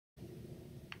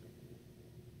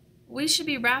We should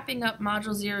be wrapping up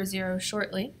Module 00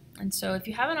 shortly, and so if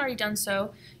you haven't already done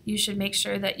so, you should make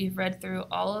sure that you've read through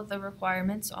all of the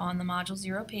requirements on the Module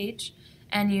 0 page,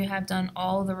 and you have done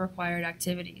all the required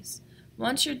activities.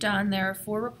 Once you're done, there are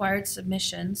 4 required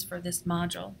submissions for this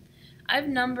module. I've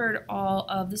numbered all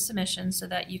of the submissions so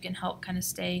that you can help kind of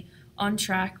stay on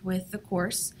track with the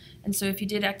course. And so if you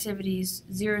did activities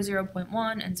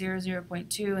 00.1 and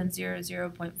 00.2 and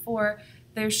 00.4,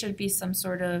 there should be some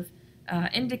sort of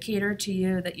indicator to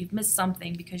you that you've missed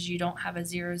something because you don't have a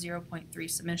 00.3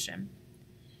 submission.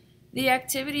 The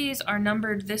activities are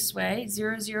numbered this way.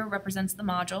 00 represents the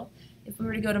module. If we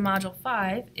were to go to Module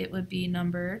 5, it would be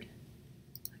numbered,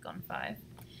 click on 5.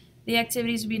 The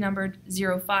activities would be numbered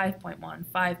 05.1,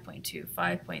 5.2,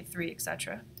 5.3,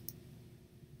 etc.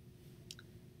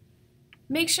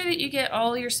 Make sure that you get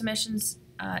all your submissions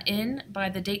in by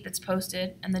the date that's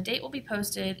posted, and the date will be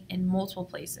posted in multiple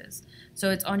places. So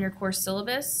it's on your course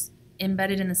syllabus,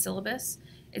 embedded in the syllabus.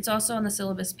 It's also on the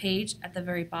syllabus page at the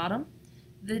very bottom.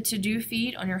 The to-do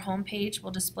feed on your home page will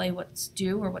display what's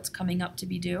due or what's coming up to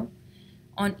be due.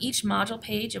 On each module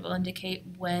page, it will indicate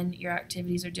when your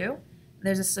activities are due.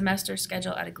 There's a semester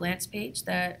schedule at a glance page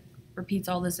that repeats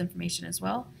all this information as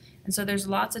well. And so there's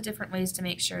lots of different ways to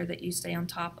make sure that you stay on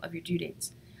top of your due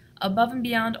dates. Above and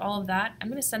beyond all of that, I'm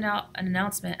going to send out an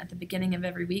announcement at the beginning of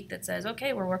every week that says,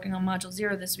 okay, we're working on Module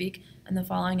 0 this week, and the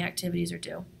following activities are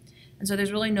due. And so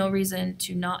there's really no reason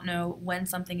to not know when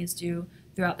something is due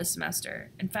throughout the semester.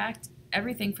 In fact,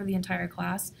 everything for the entire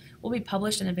class will be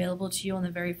published and available to you on the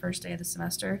very first day of the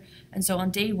semester. And so on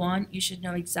day 1, you should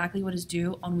know exactly what is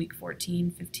due on week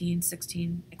 14, 15,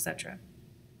 16, etc.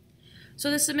 So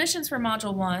the submissions for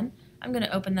Module 1, I'm going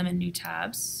to open them in new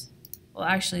tabs. Well,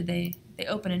 actually, they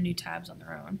open in new tabs on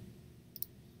their own.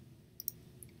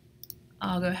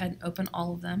 I'll go ahead and open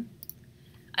all of them.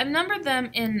 I've numbered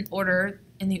them in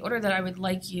the order that I would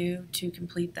like you to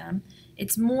complete them.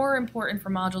 It's more important for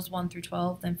modules 1 through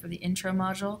 12 than for the intro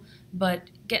module,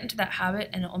 but get into that habit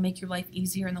and it will make your life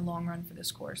easier in the long run for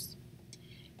this course.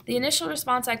 The initial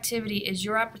response activity is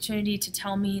your opportunity to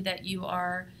tell me that you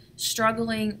are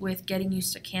struggling with getting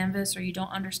used to Canvas or you don't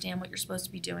understand what you're supposed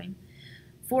to be doing.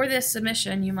 For this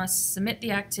submission, you must submit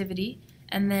the activity,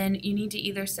 and then you need to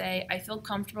either say, I feel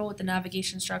comfortable with the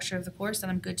navigation structure of the course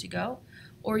and I'm good to go,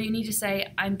 or you need to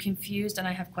say, I'm confused and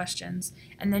I have questions,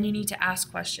 and then you need to ask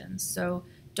questions. So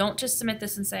don't just submit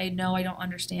this and say, no, I don't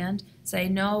understand. Say,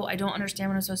 no, I don't understand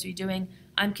what I'm supposed to be doing.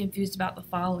 I'm confused about the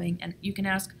following, and you can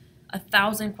ask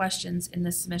 1,000 questions in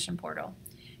this submission portal.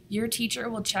 Your teacher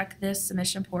will check this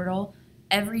submission portal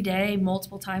every day,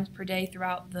 multiple times per day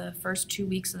throughout the first 2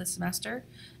 weeks of the semester,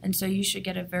 and so you should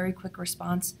get a very quick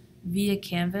response via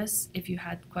Canvas if you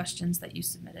had questions that you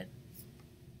submitted.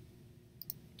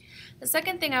 The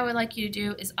second thing I would like you to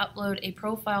do is upload a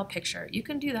profile picture. You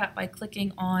can do that by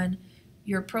clicking on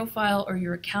your profile or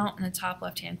your account in the top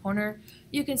left-hand corner.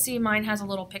 You can see mine has a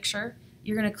little picture.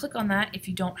 You're going to click on that if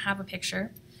you don't have a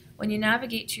picture. When you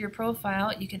navigate to your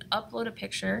profile, you can upload a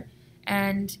picture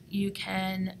and you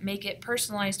can make it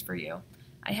personalized for you.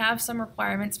 I have some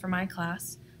requirements for my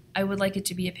class. I would like it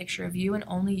to be a picture of you and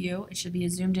only you. It should be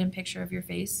a zoomed in picture of your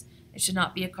face. It should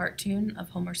not be a cartoon of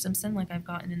Homer Simpson like I've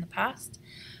gotten in the past.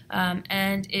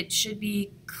 And it should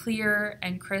be clear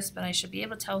and crisp, and I should be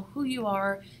able to tell who you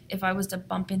are if I was to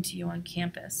bump into you on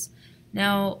campus.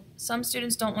 Now, some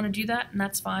students don't want to do that, and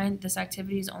that's fine. This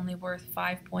activity is only worth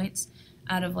 5 points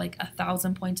out of like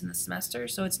 1,000 points in the semester,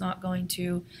 so it's not going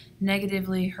to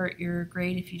negatively hurt your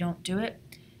grade if you don't do it.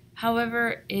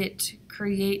 However, it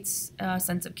creates a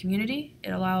sense of community.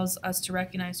 It allows us to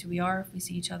recognize who we are if we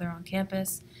see each other on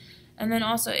campus. And then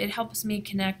also it helps me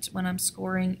connect when I'm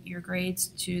scoring your grades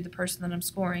to the person that I'm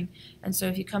scoring. And so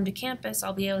if you come to campus,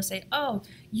 I'll be able to say, oh,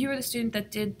 you were the student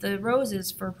that did the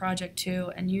roses for Project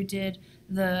 2, and you did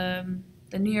the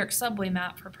New York subway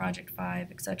map for Project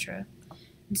 5, etc.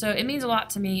 And so it means a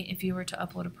lot to me if you were to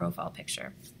upload a profile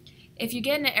picture. If you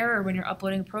get an error when you're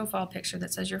uploading a profile picture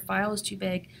that says your file is too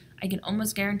big, I can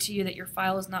almost guarantee you that your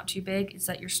file is not too big, it's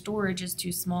that your storage is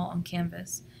too small on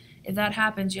Canvas. If that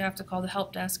happens, you have to call the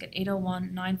help desk at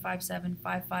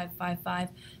 801-957-5555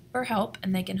 for help,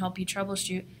 and they can help you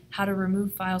troubleshoot how to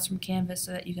remove files from Canvas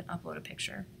so that you can upload a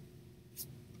picture.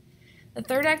 The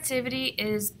third activity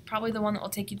is probably the one that will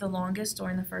take you the longest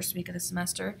during the first week of the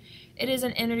semester. It is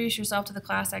an introduce yourself to the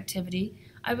class activity.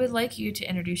 I would like you to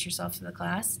introduce yourself to the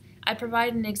class. I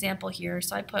provide an example here,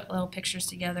 so I put little pictures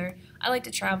together. I like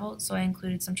to travel, so I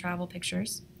included some travel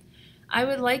pictures. I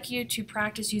would like you to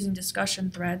practice using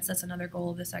discussion threads. That's another goal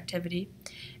of this activity.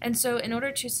 And so in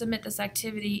order to submit this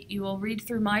activity, you will read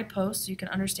through my post so you can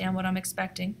understand what I'm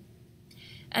expecting.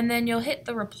 and then you'll hit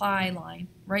the reply line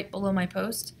right below my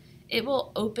post. It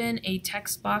will open a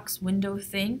text box window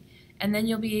thing, and then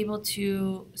you'll be able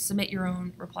to submit your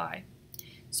own reply.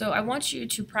 So I want you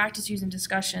to practice using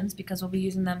discussions because we'll be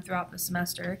using them throughout the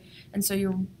semester. And so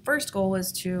your first goal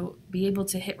is to be able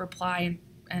to hit reply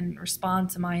and respond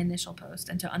to my initial post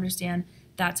and to understand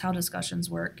that's how discussions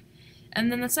work.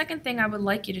 And then the second thing I would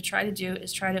like you to try to do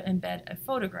is try to embed a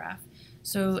photograph.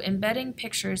 So embedding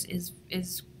pictures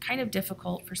is kind of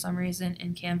difficult for some reason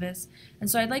in Canvas, and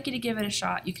so I'd like you to give it a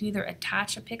shot. You can either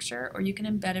attach a picture or you can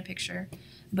embed a picture,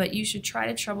 but you should try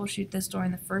to troubleshoot this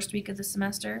during the first week of the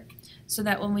semester so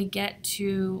that when we get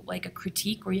to like a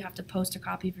critique where you have to post a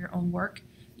copy of your own work,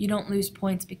 you don't lose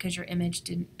points because your image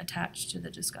didn't attach to the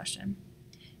discussion.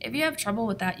 If you have trouble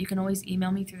with that, you can always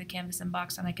email me through the Canvas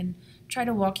inbox and I can try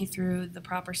to walk you through the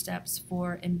proper steps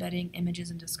for embedding images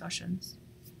in discussions.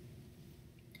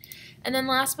 And then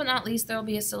last but not least, there will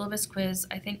be a syllabus quiz.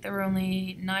 I think there were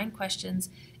only 9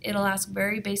 questions. It'll ask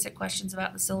very basic questions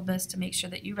about the syllabus to make sure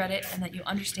that you read it and that you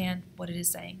understand what it is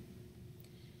saying.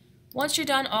 Once you're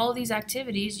done all of these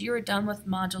activities, you are done with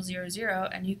Module 00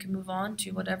 and you can move on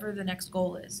to whatever the next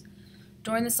goal is.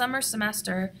 During the summer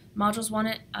semester, Module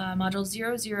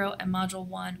 00 and Module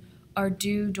 1 are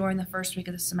due during the first week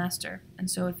of the semester.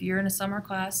 And so if you're in a summer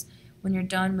class, when you're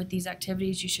done with these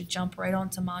activities, you should jump right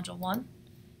onto Module 1.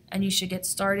 And you should get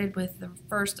started with the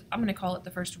first, I'm going to call it the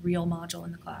first real module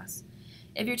in the class.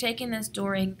 If you're taking this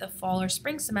during the fall or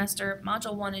spring semester,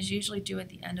 Module 1 is usually due at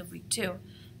the end of week 2.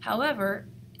 However,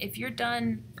 if you're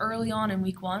done early on in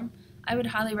week 1, I would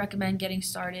highly recommend getting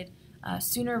started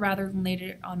sooner rather than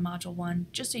later on Module 1,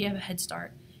 just so you have a head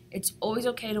start. It's always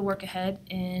okay to work ahead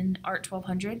in Art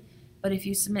 1200, but if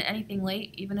you submit anything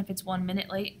late, even if it's 1 minute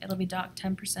late, it'll be docked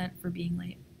 10% for being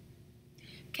late.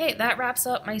 Okay, that wraps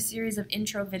up my series of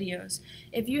intro videos.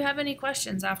 If you have any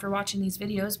questions after watching these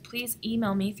videos, please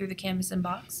email me through the Canvas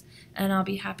inbox, and I'll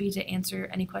be happy to answer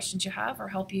any questions you have or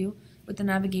help you with the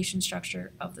navigation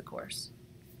structure of the course.